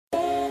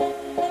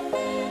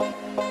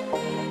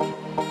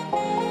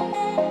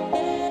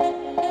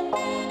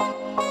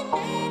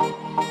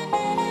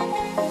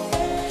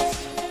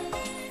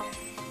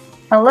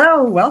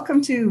Hello,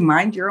 welcome to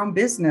Mind Your Own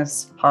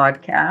Business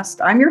podcast.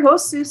 I'm your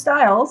host, Sue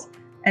Stiles,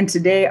 and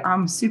today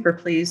I'm super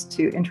pleased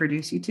to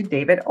introduce you to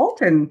David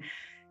Olton.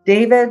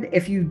 David,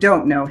 if you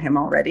don't know him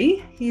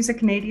already, he's a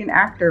Canadian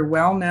actor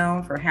well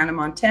known for Hannah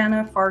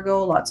Montana,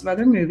 Fargo, lots of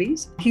other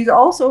movies. He's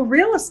also a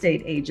real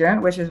estate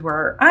agent, which is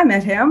where I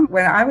met him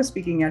when I was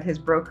speaking at his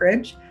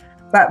brokerage.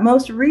 But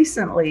most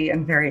recently,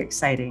 and very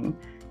exciting,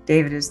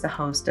 David is the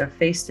host of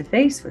Face to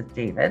Face with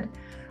David.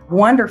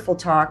 Wonderful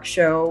talk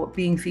show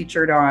being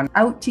featured on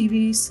Out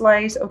TV,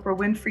 Slice, Oprah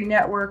Winfrey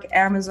Network,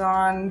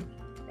 Amazon,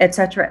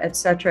 etc.,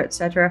 etc.,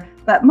 etc.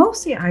 But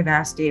mostly I've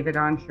asked David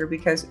on here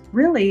because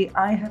really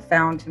I have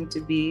found him to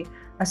be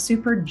a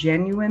super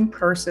genuine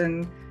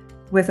person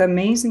with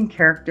amazing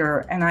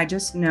character. And I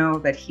just know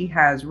that he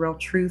has real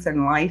truth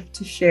and life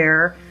to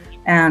share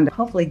and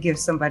hopefully give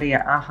somebody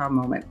an aha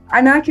moment.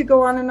 And I could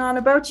go on and on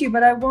about you,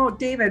 but I won't.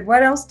 David,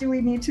 what else do we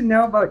need to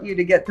know about you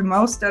to get the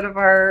most out of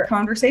our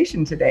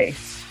conversation today?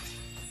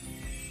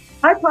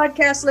 Hi,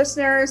 podcast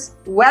listeners.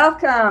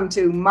 Welcome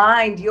to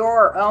Mind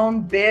Your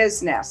Own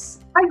Business.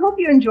 I hope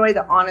you enjoy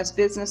the honest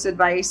business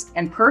advice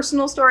and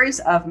personal stories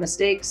of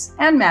mistakes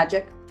and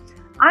magic.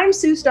 I'm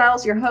Sue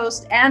Stiles, your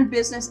host and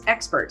business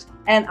expert,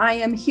 and I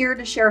am here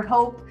to share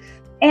hope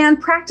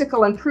and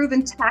practical and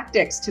proven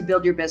tactics to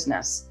build your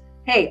business.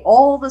 Hey,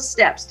 all the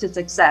steps to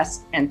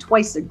success and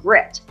twice the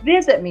grit.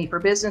 Visit me for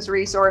business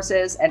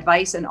resources,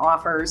 advice, and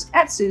offers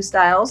at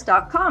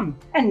SueStiles.com.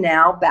 And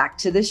now back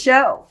to the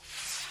show.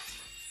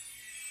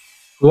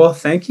 Well,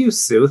 thank you,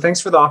 Sue. Thanks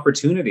for the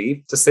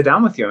opportunity to sit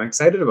down with you. I'm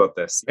excited about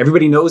this.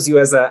 Everybody knows you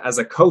as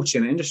a coach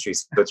in the industry,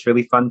 so it's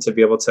really fun to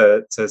be able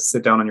to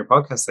sit down on your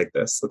podcast like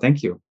this. So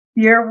thank you.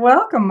 You're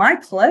welcome. My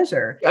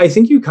pleasure. I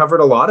think you covered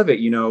a lot of it.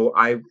 You know,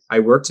 I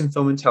worked in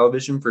film and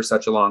television for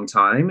such a long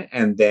time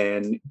and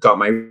then got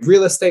my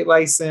real estate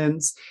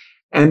license.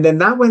 And then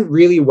that went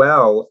really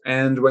well.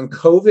 And when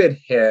COVID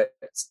hit,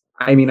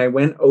 I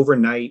went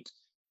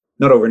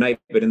not overnight,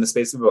 but in the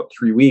space of about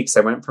 3 weeks, I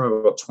went from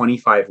about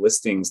 25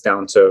 listings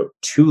down to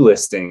 2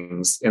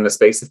 listings in the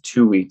space of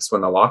 2 weeks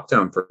when the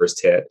lockdown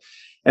first hit.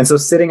 And so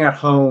sitting at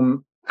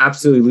home,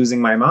 absolutely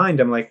losing my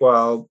mind, I'm like,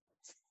 well,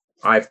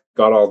 I've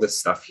got all this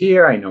stuff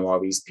here. I know all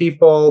these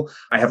people.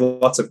 I have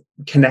lots of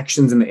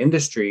connections in the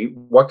industry.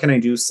 What can I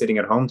do sitting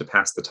at home to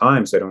pass the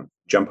time so I don't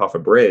jump off a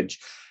bridge?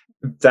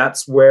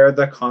 That's where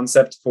the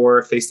concept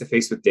for Face to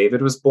Face with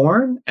David was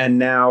born. And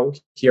now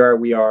here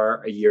we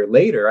are a year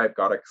later. I've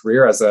got a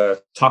career as a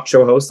talk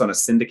show host on a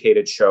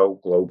syndicated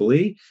show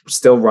globally,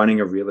 still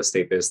running a real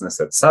estate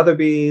business at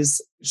Sotheby's,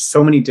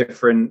 so many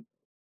different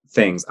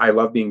things. I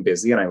love being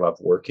busy and I love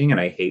working and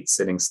I hate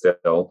sitting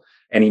still.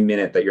 Any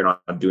minute that you're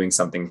not doing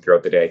something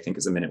throughout the day, I think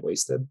is a minute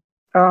wasted.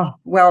 Oh,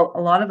 well,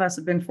 a lot of us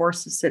have been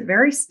forced to sit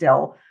very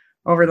still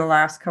over the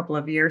last couple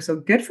of years. So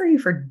good for you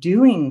for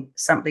doing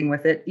something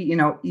with it, you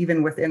know,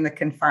 even within the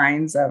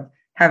confines of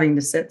having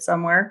to sit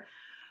somewhere.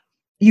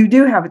 You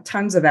do have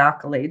tons of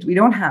accolades. We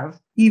don't have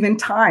even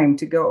time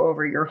to go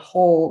over your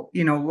whole,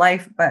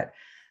 life. But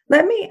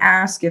let me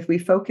ask, if we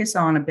focus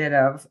on a bit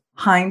of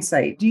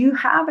hindsight, do you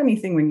have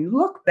anything when you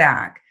look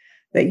back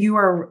that you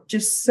are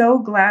just so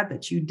glad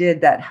that you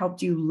did that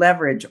helped you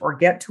leverage or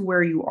get to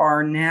where you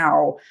are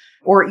now,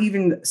 or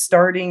even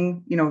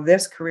starting,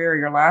 this career,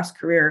 your last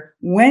career?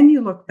 When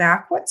you look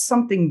back, what's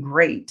something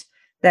great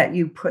that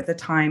you put the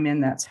time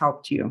in that's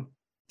helped you?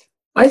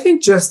 I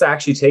think just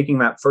actually taking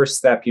that first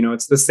step,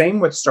 it's the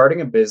same with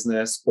starting a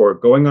business or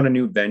going on a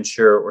new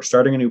venture or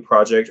starting a new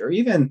project or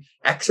even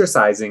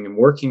exercising and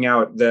working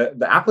out. The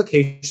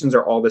applications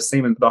are all the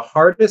same. And the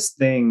hardest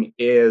thing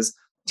is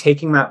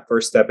taking that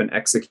first step and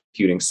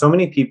executing. So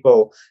many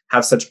people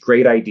have such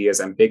great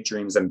ideas and big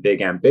dreams and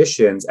big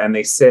ambitions, and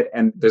they sit,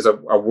 and there's a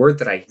word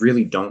that I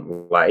really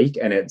don't like,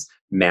 and it's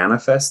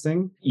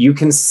manifesting. You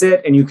can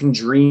sit and you can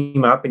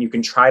dream up and you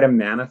can try to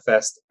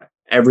manifest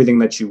everything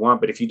that you want,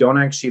 but if you don't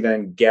actually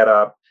then get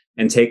up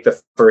and take the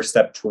first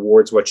step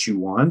towards what you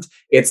want,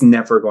 it's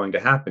never going to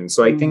happen.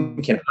 So I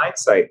think in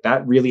hindsight,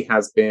 that really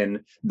has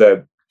been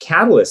the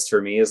catalyst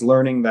for me, is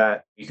learning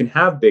that you can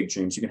have big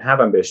dreams, you can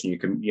have ambition, you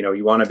can,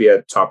 you want to be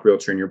a top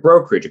realtor in your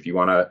brokerage, if you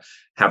want to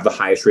have the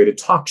highest rated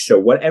talk show,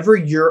 whatever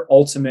your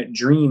ultimate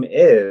dream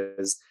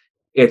is,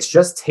 it's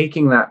just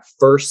taking that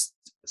first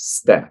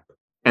step.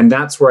 And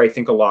that's where I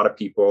think a lot of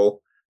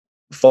people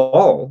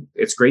fall.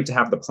 It's great to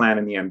have the plan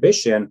and the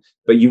ambition,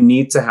 but you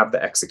need to have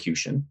the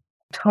execution.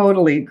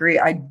 Totally agree.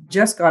 I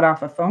just got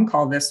off a phone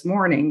call this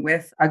morning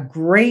with a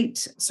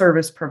great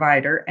service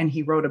provider, and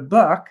he wrote a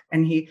book,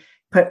 and he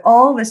put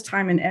all this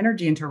time and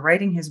energy into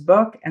writing his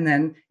book and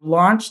then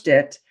launched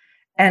it,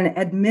 and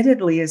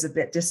admittedly is a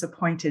bit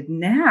disappointed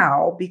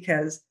now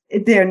because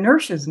the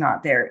inertia is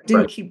not there. It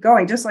didn't keep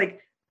going. Just like,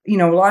 a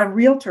lot of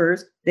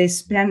realtors, they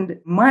spend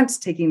months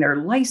taking their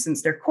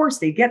license, their course,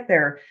 they get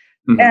there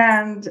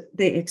and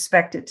they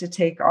expect it to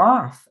take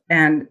off,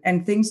 and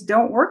things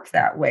don't work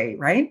that way,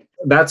 right?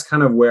 That's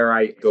kind of where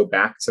I go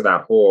back to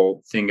that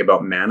whole thing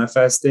about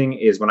manifesting.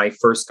 Is when I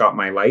first got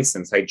my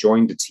license, I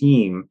joined a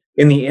team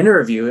in the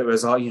interview, it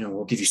was all,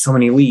 we'll give you so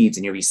many leads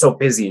and you'll be so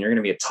busy and you're going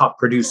to be a top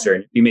producer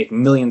and be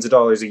making millions of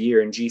dollars a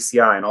year in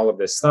GCI and all of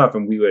this stuff.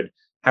 And we would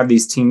have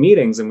these team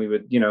meetings and we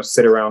would,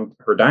 sit around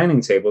her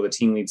dining table, the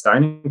team lead's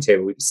dining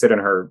table. We'd sit in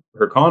her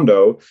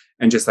condo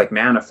and just like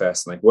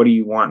manifest, like, what do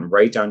you want? And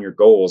write down your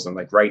goals and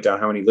like write down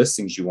how many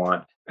listings you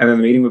want. And then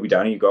the meeting would be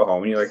done and you go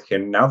home and you're like, okay,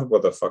 now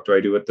what the fuck do I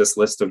do with this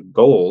list of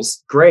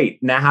goals?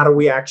 Great. Now, how do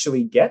we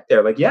actually get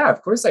there? Like, yeah,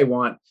 of course I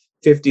want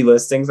 50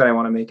 listings and I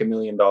want to make $1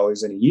 million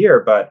in a year,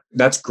 but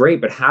that's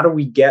great. But how do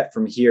we get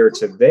from here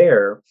to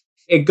there?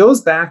 It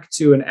goes back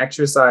to an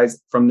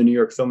exercise from the New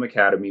York Film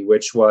Academy,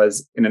 which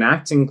was in an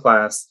acting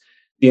class.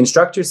 The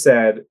instructor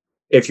said,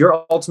 if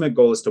your ultimate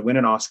goal is to win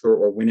an Oscar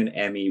or win an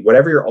Emmy,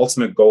 whatever your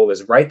ultimate goal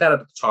is, write that at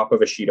the top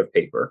of a sheet of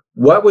paper.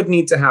 What would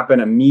need to happen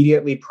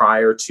immediately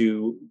prior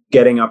to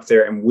getting up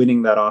there and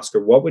winning that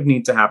Oscar? What would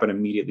need to happen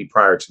immediately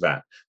prior to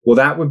that? Well,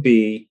 that would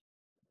be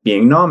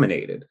being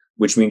nominated,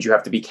 which means you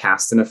have to be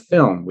cast in a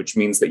film, which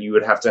means that you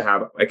would have to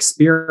have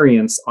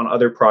experience on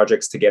other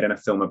projects to get in a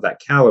film of that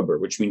caliber,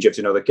 which means you have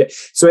to know the.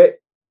 So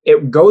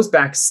it goes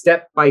back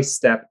step by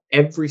step,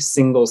 every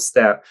single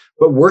step,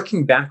 but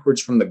working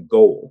backwards from the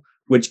goal,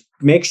 which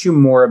makes you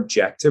more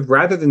objective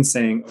rather than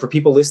saying, for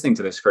people listening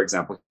to this, for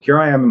example, here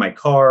I am in my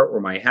car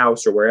or my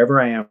house or wherever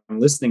I am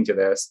listening to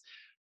this.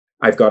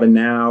 I've got to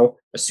now,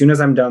 as soon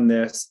as I'm done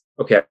this,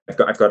 okay,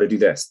 I've got to do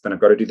this, then I've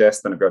got to do this,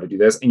 then I've got to do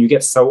this. And you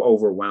get so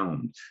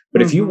overwhelmed.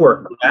 But if you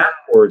work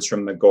backwards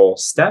from the goal,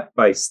 step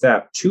by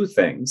step, two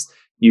things,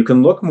 you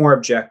can look more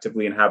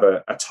objectively and have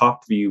a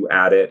top view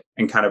at it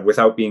and kind of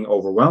without being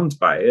overwhelmed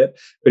by it.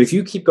 But if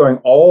you keep going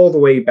all the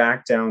way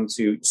back down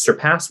to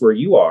surpass where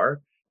you are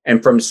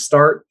and from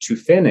start to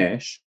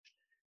finish,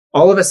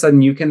 all of a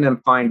sudden you can then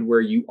find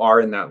where you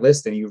are in that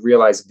list and you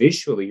realize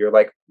visually, you're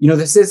like,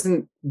 this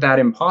isn't that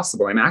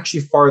impossible. I'm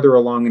actually farther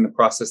along in the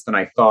process than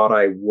I thought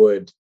I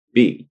would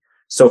be.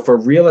 So for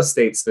real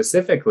estate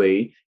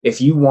specifically,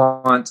 if you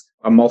want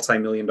a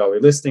multi-million-dollar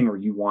listing or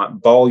you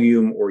want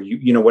volume or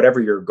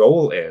whatever your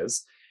goal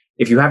is,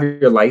 if you have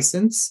your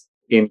license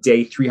in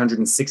day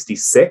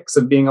 366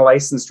 of being a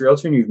licensed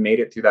realtor and you've made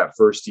it through that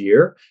first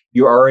year,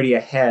 you're already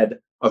ahead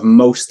of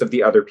most of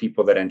the other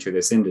people that enter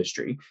this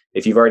industry.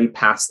 If you've already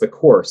passed the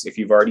course, if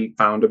you've already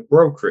found a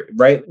broker,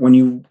 right? When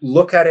you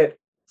look at it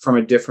from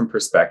a different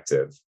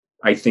perspective,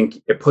 I think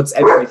it puts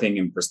everything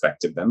in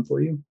perspective then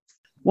for you.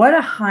 What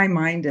a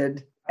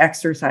high-minded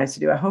exercise to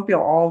do. I hope you'll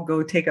all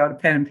go take out a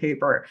pen and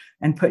paper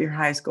and put your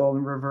highest goal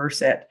and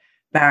reverse it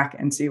back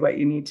and see what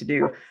you need to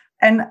do.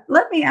 And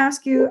let me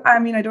ask you, I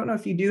don't know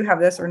if you do have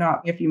this or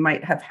not, if you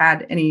might have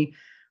had any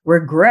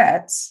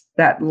regrets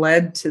that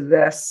led to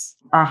this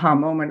aha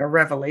moment or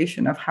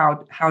revelation of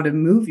how to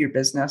move your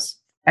business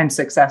and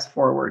success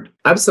forward.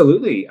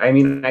 Absolutely.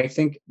 I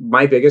think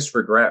my biggest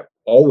regret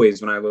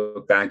always when I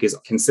look back is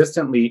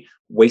consistently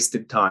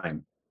wasted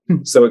time.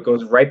 So it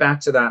goes right back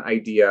to that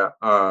idea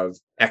of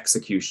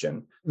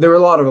execution. There were a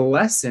lot of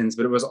lessons,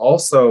 but it was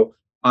also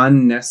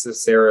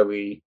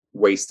unnecessarily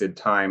wasted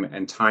time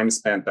and time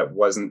spent that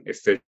wasn't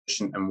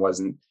efficient and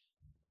wasn't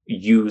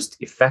used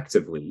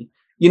effectively.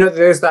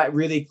 There's that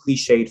really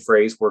cliched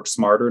phrase, work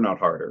smarter, not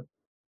harder.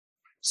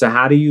 So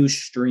how do you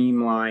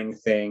streamline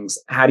things?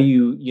 How do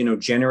you,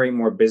 generate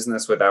more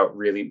business without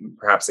really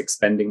perhaps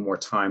expending more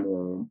time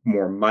or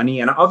more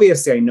money? And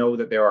obviously, I know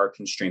that there are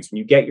constraints. When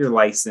you get your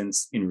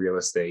license in real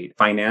estate,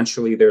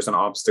 financially, there's an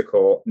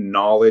obstacle.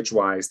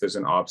 Knowledge-wise, there's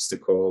an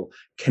obstacle.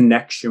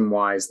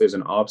 Connection-wise, there's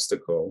an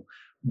obstacle.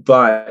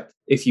 But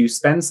if you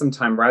spend some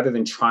time, rather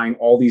than trying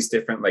all these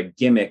different like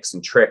gimmicks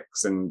and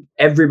tricks, and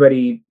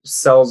everybody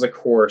sells a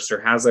course or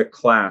has a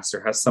class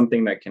or has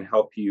something that can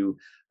help you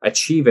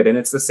achieve it. And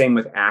it's the same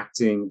with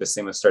acting, the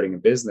same with starting a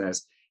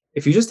business.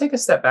 If you just take a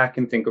step back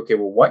and think, okay,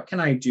 well, what can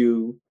I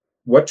do?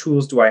 What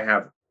tools do I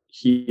have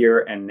here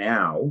and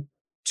now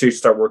to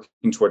start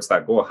working towards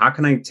that goal? How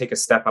can I take a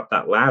step up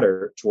that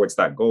ladder towards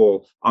that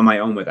goal on my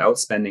own without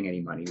spending any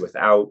money,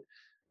 without,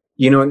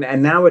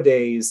 and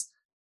nowadays,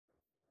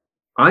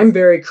 I'm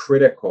very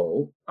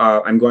critical.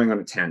 I'm going on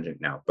a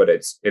tangent now, but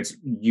it's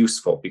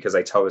useful because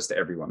I tell this to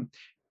everyone.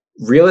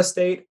 Real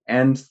estate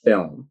and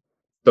film.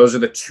 Those are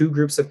the two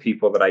groups of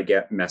people that I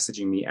get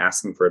messaging me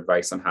asking for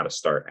advice on how to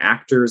start: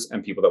 actors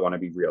and people that want to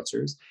be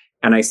realtors.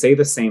 And I say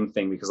the same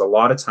thing because a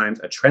lot of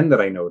times a trend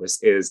that I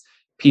notice is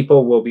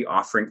people will be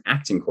offering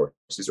acting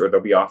courses, or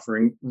they'll be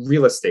offering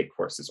real estate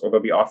courses, or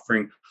they'll be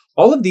offering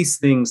all of these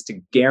things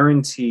to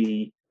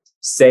guarantee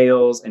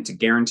sales and to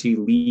guarantee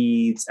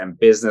leads and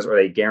business, or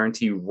they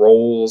guarantee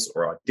roles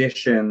or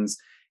auditions.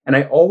 And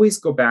I always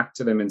go back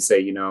to them and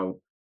say,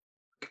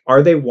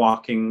 are they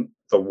walking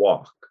the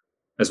walk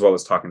as well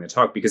as talking the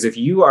talk? Because if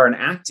you are an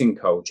acting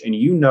coach and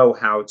you know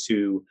how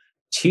to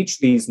teach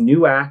these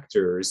new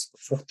actors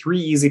for 3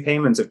 easy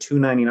payments of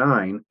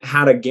 $2.99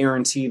 how to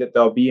guarantee that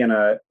they'll be in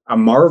a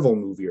Marvel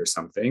movie or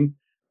something,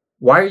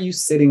 why are you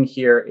sitting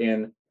here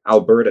in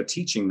Alberta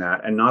teaching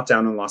that and not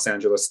down in Los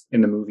Angeles in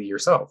the movie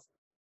yourself?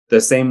 The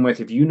same with,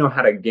 if you know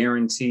how to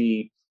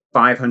guarantee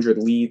 500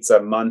 leads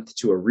a month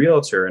to a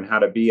realtor and how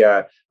to be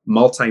a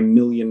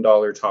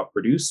multi-million-dollar top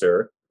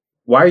producer,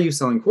 why are you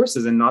selling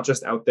courses and not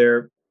just out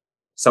there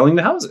selling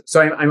the houses?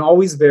 So I'm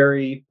always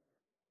very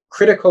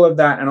critical of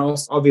that. And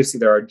also, obviously,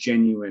 there are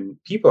genuine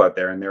people out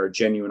there and there are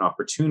genuine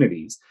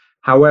opportunities.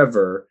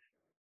 However,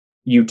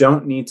 you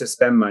don't need to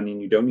spend money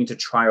and you don't need to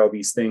try all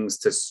these things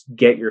to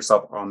get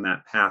yourself on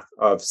that path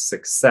of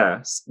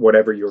success,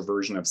 whatever your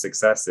version of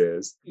success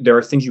is. There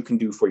are things you can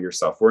do for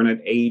yourself. We're in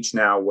an age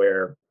now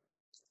where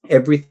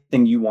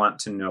everything you want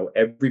to know,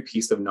 every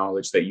piece of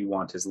knowledge that you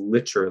want is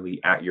literally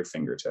at your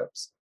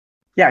fingertips.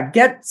 Yeah,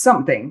 get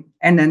something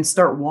and then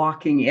start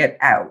walking it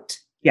out.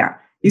 Yeah,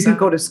 you could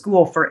go to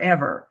school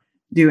forever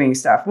doing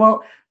stuff.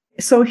 Well,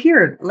 so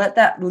here, let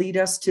that lead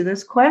us to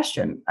this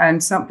question,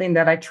 and something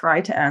that I try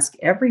to ask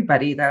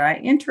everybody that I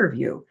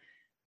interview.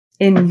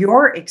 In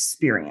your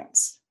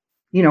experience,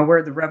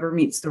 where the rubber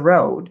meets the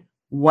road,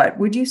 what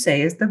would you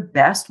say is the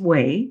best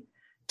way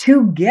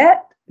to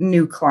get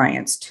new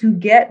clients, to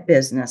get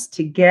business,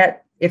 to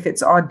get, if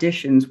it's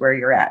auditions where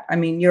you're at? I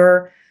mean,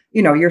 you're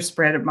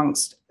spread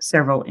amongst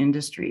several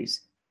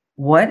industries.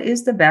 What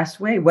is the best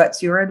way?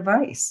 What's your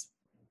advice?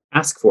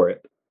 Ask for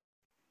it.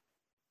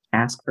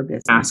 Ask for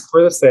business. Ask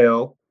for the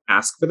sale,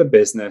 ask for the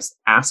business,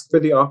 ask for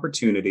the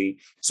opportunity.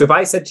 So if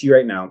I said to you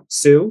right now,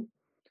 Sue,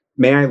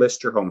 may I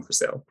list your home for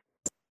sale?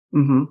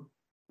 Mm-hmm.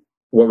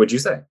 What would you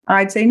say?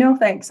 I'd say, no,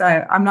 thanks.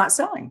 I'm not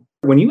selling.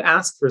 When you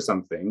ask for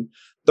something,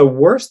 the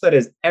worst that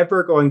is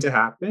ever going to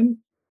happen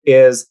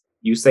is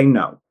you say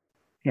no.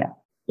 Yeah.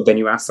 But then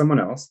you ask someone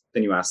else,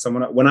 then you ask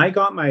someone else. When I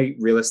got my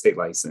real estate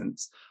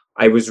license,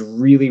 I was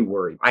really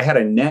worried. I had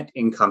a net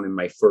income in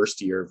my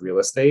first year of real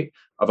estate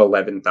of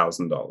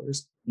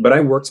 $11,000, but I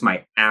worked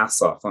my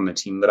ass off on the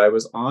team that I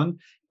was on.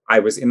 I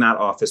was in that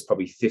office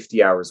probably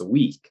 50 hours a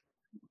week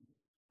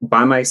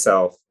by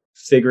myself,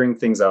 figuring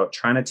things out,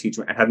 trying to teach.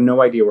 I had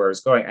no idea where I was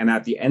going. And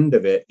at the end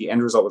of it, the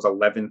end result was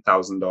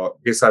 $11,000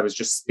 because I was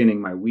just spinning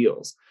my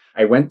wheels.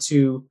 I went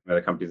to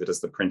another company that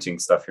does the printing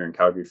stuff here in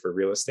Calgary for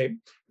real estate,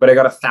 but I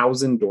got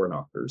 1,000 door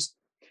knockers.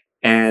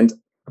 And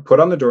I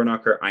put on the door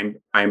knocker,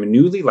 I'm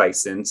newly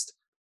licensed.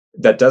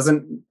 That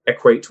doesn't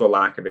equate to a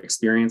lack of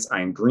experience.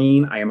 I am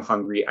green. I am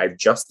hungry. I've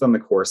just done the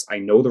course. I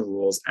know the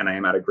rules and I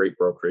am at a great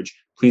brokerage.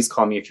 Please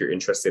call me if you're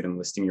interested in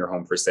listing your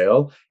home for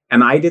sale.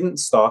 And I didn't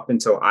stop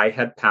until I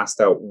had passed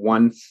out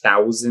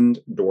 1,000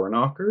 door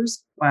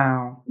knockers.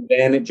 Wow.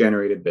 Then it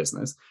generated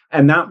business.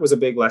 And that was a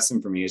big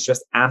lesson for me, is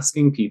just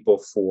asking people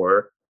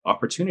for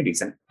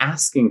opportunities and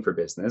asking for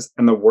business.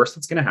 And the worst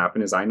that's going to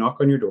happen is I knock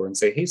on your door and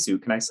say, hey, Sue,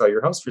 can I sell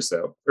your house for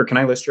sale? Or can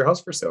I list your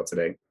house for sale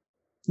today?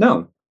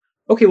 No.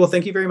 Okay, well,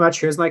 thank you very much.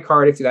 Here's my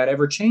card. If that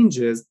ever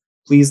changes,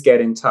 please get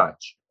in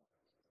touch.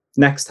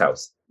 Next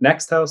house,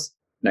 next house,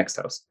 next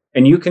house.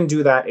 And you can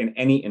do that in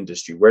any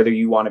industry, whether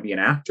you want to be an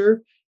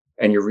actor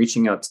and you're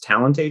reaching out to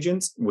talent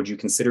agents. Would you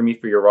consider me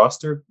for your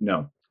roster?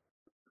 No.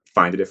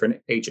 Find a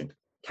different agent.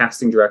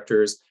 Casting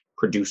directors,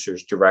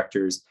 producers,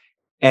 directors,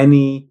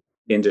 any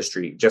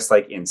industry, just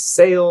like in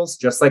sales,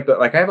 just like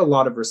I have a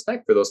lot of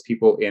respect for those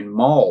people in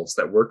malls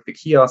that work the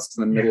kiosks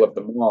in the middle of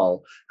the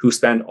mall who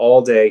spend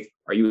all day.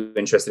 Are you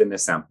interested in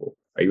this sample?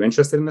 Are you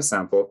interested in the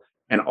sample?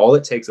 And all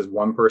it takes is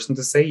one person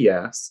to say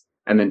yes.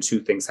 And then two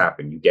things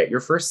happen. You get your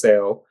first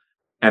sale,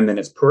 and then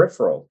it's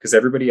peripheral because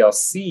everybody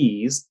else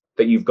sees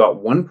that you've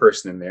got one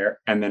person in there,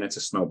 and then it's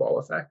a snowball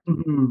effect.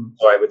 Mm-hmm.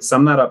 So I would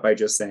sum that up by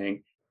just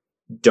saying,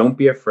 don't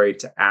be afraid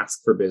to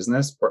ask for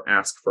business or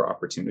ask for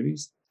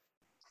opportunities.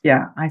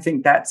 Yeah, I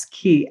think that's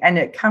key. And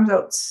it comes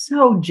out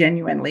so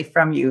genuinely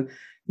from you.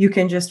 You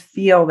can just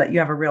feel that you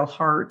have a real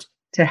heart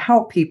to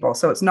help people.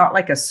 So it's not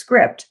like a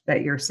script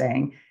that you're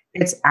saying,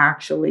 it's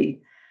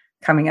actually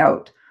coming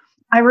out.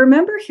 I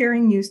remember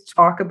hearing you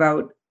talk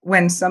about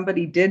when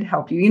somebody did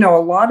help you. A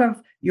lot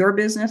of your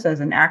business as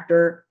an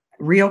actor,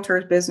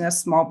 realtors business,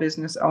 small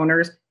business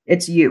owners,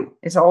 it's you.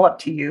 It's all up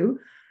to you.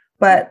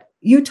 But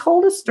you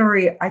told a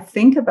story, I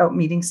think, about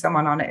meeting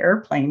someone on an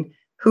airplane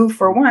who,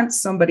 for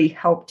once, somebody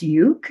helped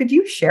you. Could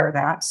you share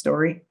that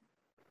story?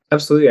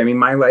 Absolutely. I mean,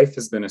 my life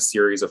has been a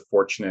series of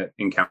fortunate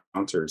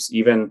encounters.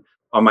 Even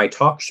on my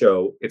talk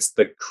show, it's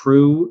the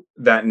crew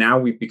that now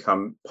we've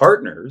become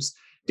partners.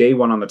 Day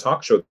one on the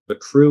talk show, the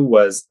crew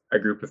was a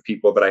group of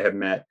people that I had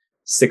met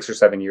 6 or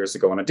 7 years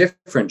ago on a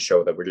different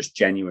show that were just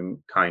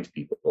genuine, kind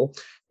people.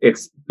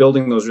 It's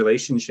building those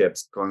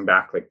relationships going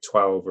back like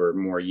 12 or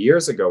more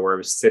years ago, where I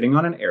was sitting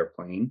on an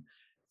airplane,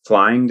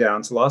 flying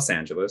down to Los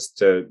Angeles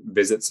to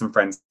visit some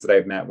friends that I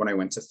had met when I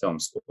went to film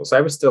school. So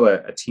I was still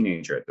a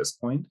teenager at this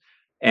point.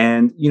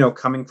 And,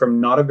 coming from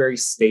not a very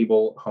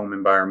stable home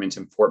environment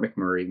in Fort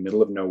McMurray,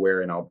 middle of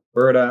nowhere in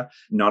Alberta,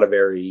 not a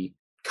very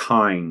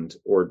kind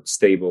or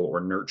stable or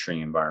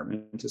nurturing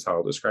environment is how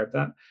I'll describe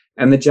that.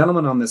 And the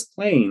gentleman on this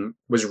plane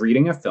was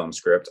reading a film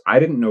script. I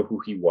didn't know who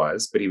he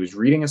was, but he was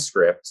reading a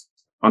script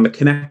on the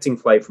connecting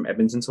flight from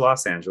Edmonton to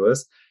Los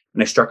Angeles.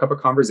 And I struck up a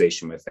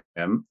conversation with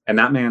him. And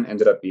that man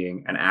ended up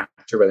being an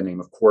actor by the name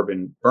of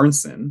Corbin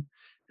Burnson,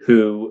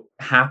 who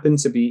happened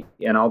to be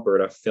in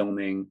Alberta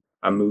filming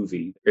a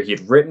movie. He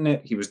had written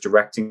it, he was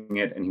directing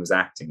it, and he was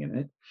acting in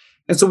it.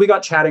 And so we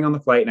got chatting on the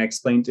flight, and I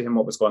explained to him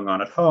what was going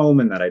on at home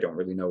and that I don't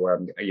really know where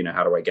I'm,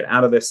 how do I get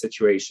out of this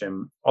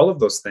situation, all of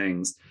those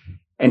things.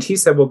 And he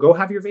said, well, go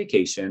have your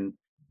vacation,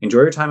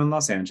 enjoy your time in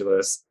Los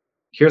Angeles.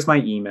 Here's my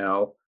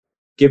email,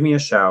 give me a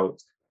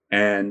shout,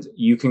 and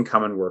you can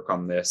come and work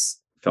on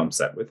this film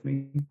set with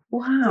me.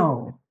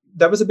 Wow.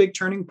 That was a big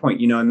turning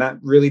point, and that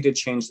really did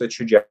change the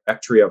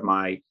trajectory of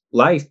my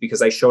life,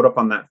 because I showed up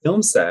on that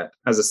film set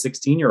as a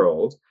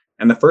 16-year-old.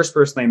 And the first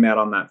person I met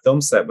on that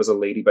film set was a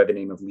lady by the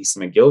name of Lisa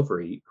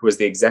McGilvery, who was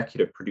the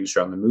executive producer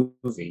on the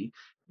movie.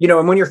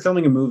 And when you're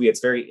filming a movie,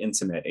 it's very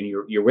intimate, and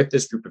you're with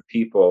this group of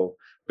people,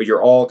 but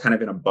you're all kind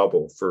of in a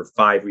bubble for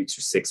 5 weeks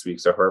or 6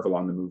 weeks or however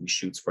long the movie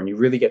shoots for. And you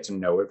really get to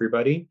know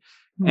everybody.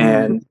 Mm-hmm.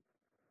 And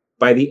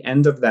by the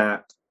end of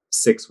that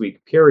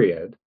 6-week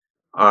period,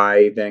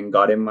 I then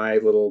got in my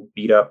little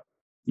beat up,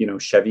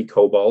 Chevy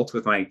Cobalt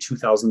with my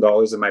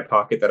 $2,000 in my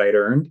pocket that I'd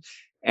earned.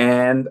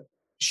 And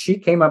she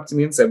came up to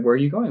me and said, where are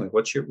you going? Like,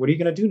 what are you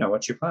going to do now?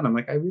 What's your plan? I'm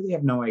like, I really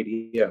have no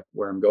idea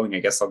where I'm going. I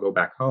guess I'll go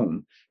back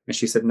home. And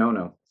she said,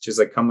 no. She's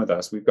like, come with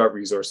us. We've got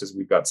resources.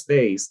 We've got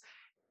space.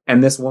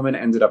 And this woman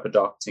ended up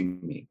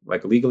adopting me,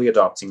 like legally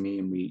adopting me.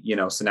 And we,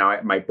 so now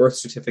my birth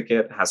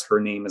certificate has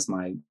her name as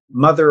my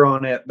mother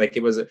on it. Like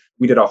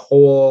we did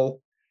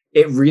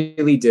it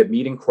really did.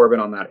 Meeting Corbin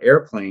on that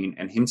airplane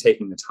and him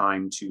taking the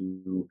time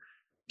to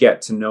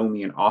get to know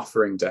me and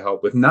offering to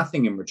help with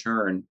nothing in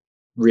return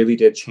really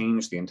did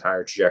change the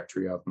entire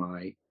trajectory of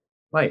my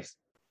life.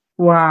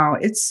 Wow.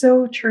 It's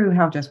so true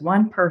how just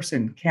one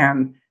person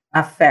can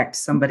affect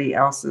somebody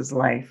else's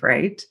life,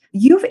 right?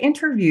 You've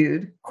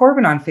interviewed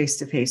Corbin on Face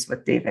to Face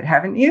with David,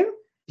 haven't you?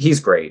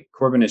 He's great.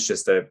 Corbin is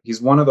he's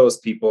one of those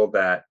people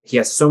that he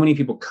has so many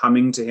people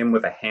coming to him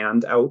with a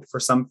hand out for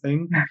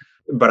something.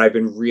 But I've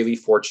been really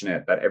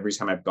fortunate that every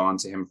time I've gone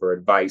to him for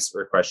advice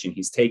or a question,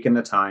 he's taken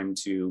the time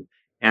to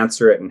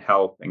answer it and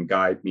help and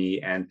guide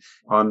me. And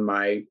on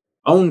my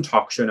own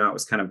talk show now, it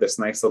was kind of this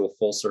nice little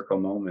full circle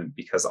moment,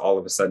 because all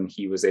of a sudden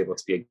he was able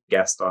to be a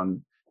guest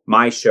on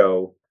my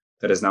show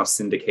that is now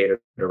syndicated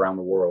around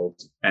the world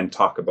and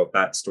talk about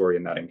that story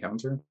and that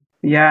encounter.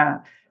 Yeah.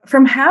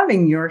 From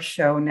having your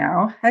show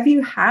now, have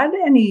you had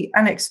any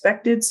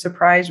unexpected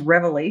surprise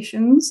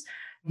revelations?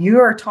 You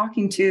are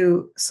talking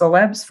to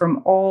celebs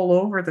from all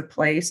over the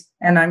place,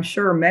 and I'm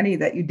sure many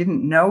that you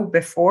didn't know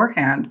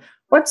beforehand.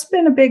 What's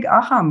been a big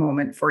aha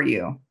moment for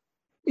you?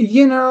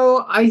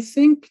 I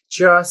think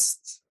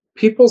just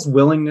people's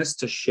willingness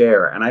to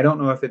share. And I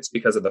don't know if it's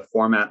because of the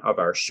format of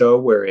our show,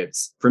 where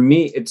for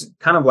me, it's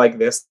kind of like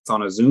this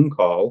on a Zoom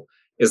call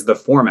is the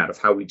format of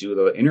how we do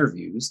the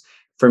interviews.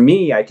 For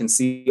me, I can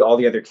see all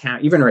the other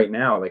even right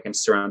now, like I'm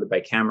surrounded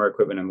by camera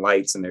equipment and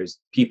lights, and there's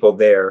people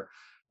there.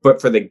 But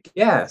for the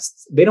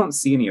guests, they don't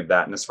see any of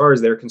that. And as far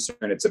as they're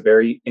concerned, it's a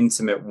very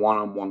intimate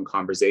one-on-one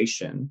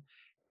conversation.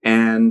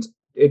 And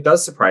it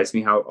does surprise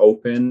me how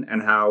open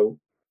and how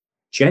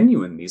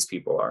genuine these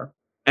people are.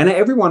 And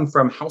everyone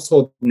from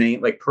household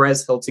name, like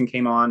Perez Hilton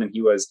came on, and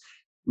he was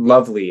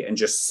lovely and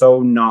just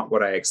so not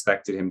what I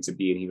expected him to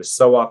be. And he was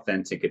so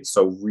authentic and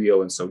so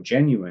real and so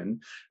genuine.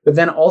 But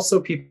then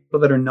also people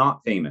that are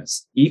not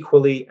famous,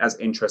 equally as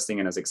interesting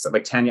and as exciting.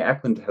 Like Tanya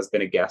Eklund has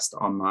been a guest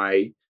on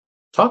my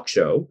talk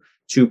show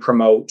to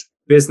promote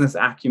business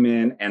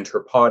acumen and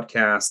her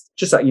podcast.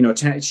 Just,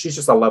 she's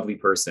just a lovely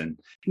person.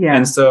 Yeah.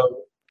 And so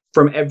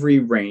from every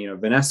range,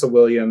 Vanessa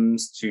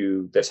Williams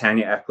to the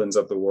Tanya Eklunds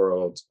of the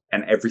world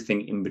and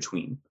everything in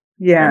between.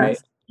 Yeah.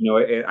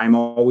 I'm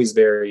always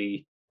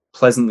very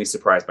pleasantly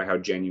surprised by how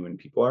genuine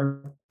people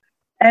are.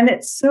 And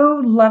it's so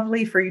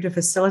lovely for you to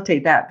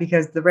facilitate that,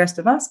 because the rest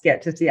of us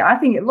get to see. I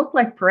think it looked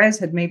like Perez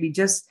had maybe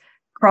just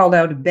crawled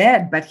out of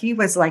bed, but he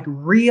was like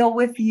real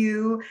with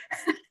you.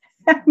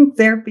 And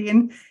there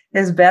being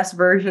his best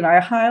version. I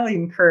highly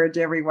encourage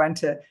everyone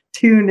to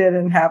tune in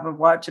and have a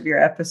watch of your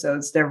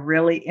episodes. They're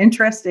really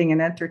interesting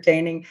and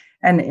entertaining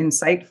and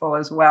insightful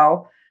as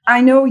well.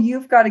 I know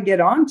you've got to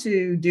get on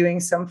to doing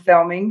some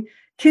filming.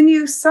 Can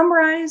you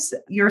summarize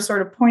your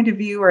sort of point of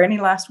view or any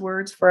last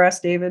words for us,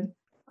 David?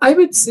 I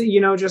would say,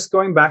 just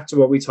going back to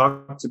what we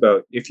talked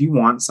about, if you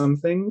want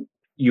something,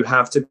 you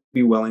have to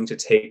be willing to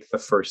take the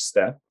first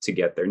step to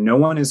get there. No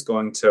one is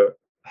going to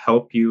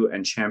help you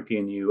and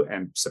champion you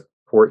and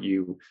support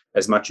you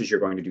as much as you're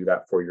going to do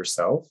that for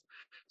yourself.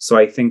 So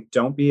I think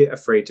don't be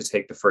afraid to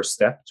take the first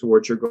step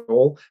towards your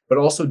goal, but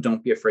also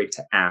don't be afraid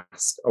to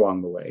ask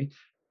along the way.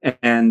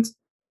 And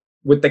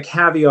with the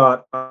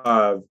caveat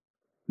of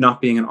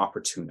not being an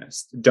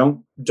opportunist,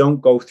 don't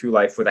go through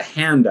life with a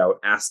handout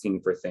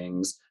asking for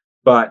things,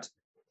 but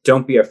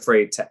don't be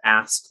afraid to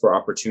ask for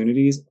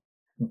opportunities,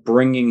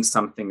 bringing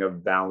something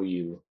of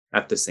value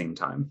at the same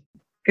time.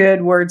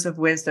 Good words of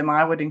wisdom.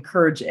 I would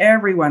encourage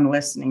everyone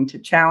listening to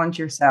challenge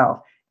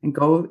yourself and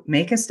go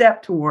make a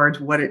step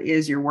towards what it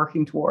is you're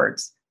working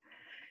towards.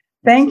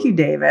 Thank you,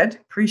 David.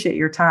 Appreciate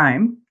your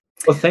time.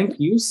 Well, thank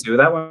you, Sue.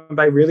 That went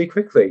by really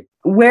quickly.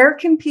 Where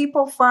can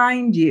people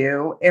find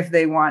you if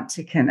they want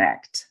to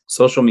connect?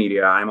 Social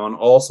media. I'm on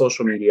all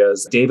social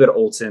medias. David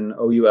Oulton,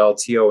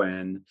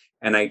 Oulton.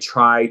 And I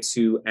try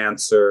to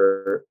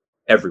answer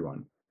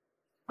everyone.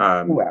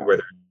 Wow.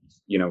 whether,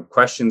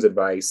 questions,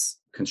 advice,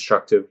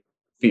 constructive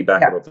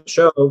feedback about the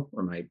show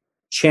or my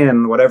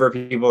chin, whatever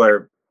people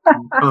are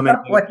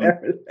commenting.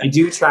 I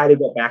do try to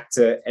get back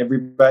to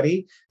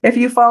everybody. If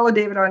you follow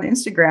David on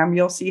Instagram,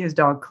 you'll see his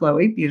dog,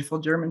 Chloe, beautiful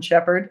German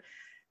Shepherd.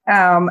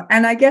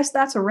 And I guess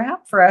that's a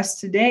wrap for us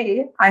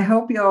today. I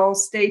hope you'll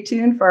stay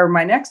tuned for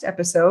my next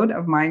episode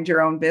of Mind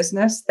Your Own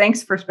Business.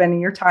 Thanks for spending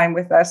your time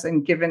with us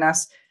and giving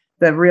us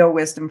the real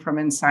wisdom from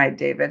inside,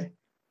 David.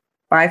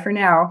 Bye for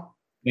now.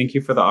 Thank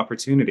you for the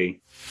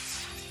opportunity.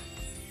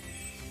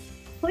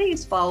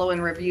 Please follow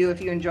and review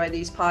if you enjoy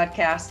these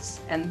podcasts,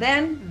 and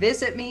then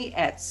visit me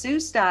at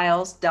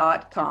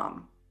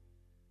SueStyles.com.